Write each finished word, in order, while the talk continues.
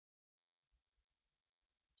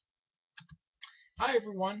Hi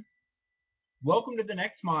everyone, welcome to the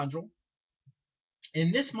next module.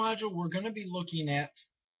 In this module we're going to be looking at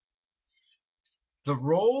the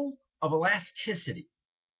role of elasticity.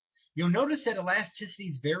 You'll notice that elasticity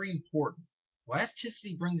is very important.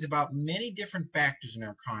 Elasticity brings about many different factors in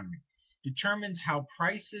our economy, determines how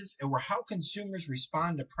prices or how consumers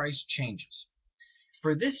respond to price changes.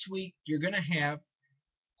 For this week you're going to have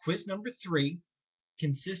quiz number 3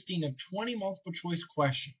 consisting of 20 multiple choice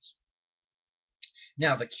questions.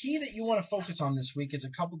 Now, the key that you want to focus on this week is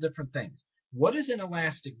a couple different things. What is an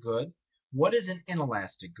elastic good? What is an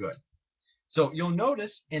inelastic good? So you'll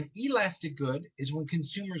notice an elastic good is when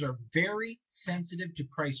consumers are very sensitive to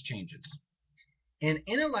price changes. An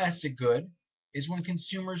inelastic good is when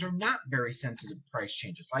consumers are not very sensitive to price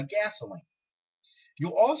changes, like gasoline.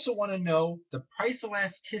 You'll also want to know the price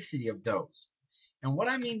elasticity of those. And what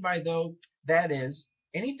I mean by that is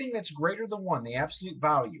anything that's greater than 1, the absolute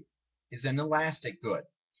value, is an elastic good.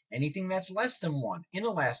 Anything that's less than 1,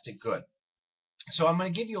 inelastic good. So I'm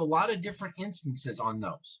going to give you a lot of different instances on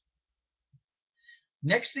those.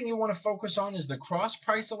 Next thing you want to focus on is the cross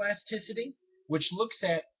price elasticity, which looks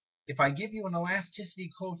at, if I give you an elasticity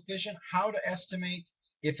coefficient, how to estimate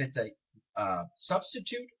if it's a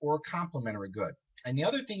substitute or a complementary good. And the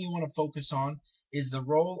other thing you want to focus on is the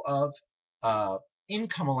role of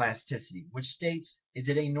income elasticity, which states, is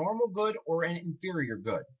it a normal good or an inferior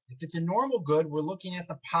good? If it's a normal good, we're looking at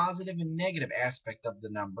the positive and negative aspect of the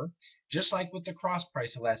number, just like with the cross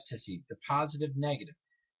price elasticity, the positive, negative.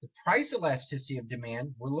 The price elasticity of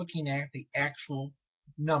demand, we're looking at the actual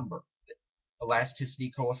number, the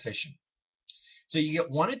elasticity coefficient. So you get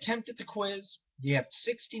one attempt at the quiz. You have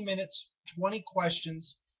 60 minutes, 20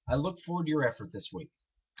 questions. I look forward to your effort this week.